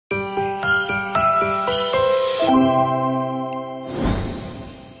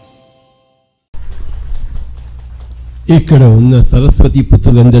ఇక్కడ ఉన్న సరస్వతి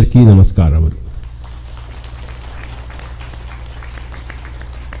పుత్రులందరికీ నమస్కారములు.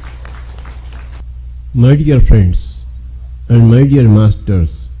 My dear friends and my dear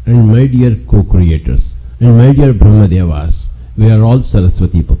masters and my dear co-creators and my dear Brahmadevas, we are all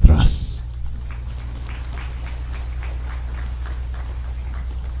Saraswati Putras.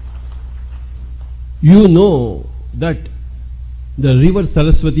 You know that the river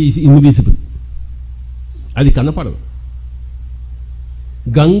Saraswati is invisible. అది కనపడదు.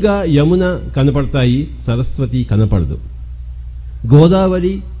 గంగా యమున కనపడతాయి, సరస్వతి కనపడదు.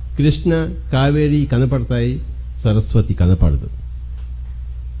 గోదావరి కృష్ణ కావేరి కనపడతాయి, సరస్వతి కనపడదు.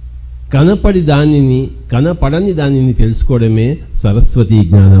 కనపడని దానిని తెలుసుకోవడమే సరస్వతి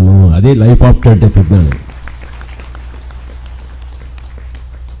జ్ఞానము. అదే లైఫ్ ఆఫ్టర్ డెత్ జ్ఞానం.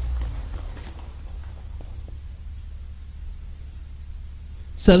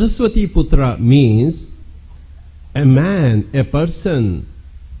 Saraswati Putra means a man, a person,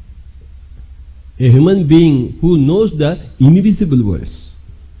 a human being who knows the invisible worlds.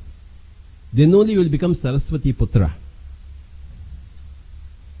 Then only you will become Saraswati Putra.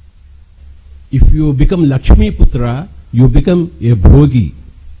 If you become Lakshmi Putra, you become a bhogi,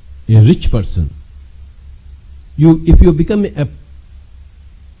 a rich person. If you become a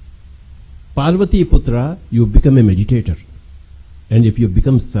Parvati Putra, you become a meditator. And if you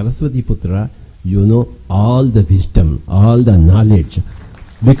become Saraswati Putra, you know all the wisdom, all the knowledge.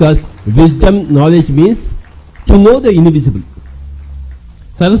 Because wisdom, knowledge means to know the invisible.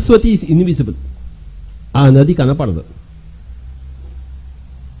 Saraswati is invisible. ఆ నది కనపడదు.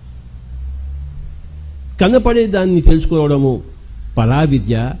 కనపడే దాన్ని తెలుసుకోవడము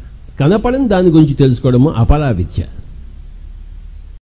పరావిద్య, కనపడని దాని గురించి తెలుసుకోవడము అపరావిద్య.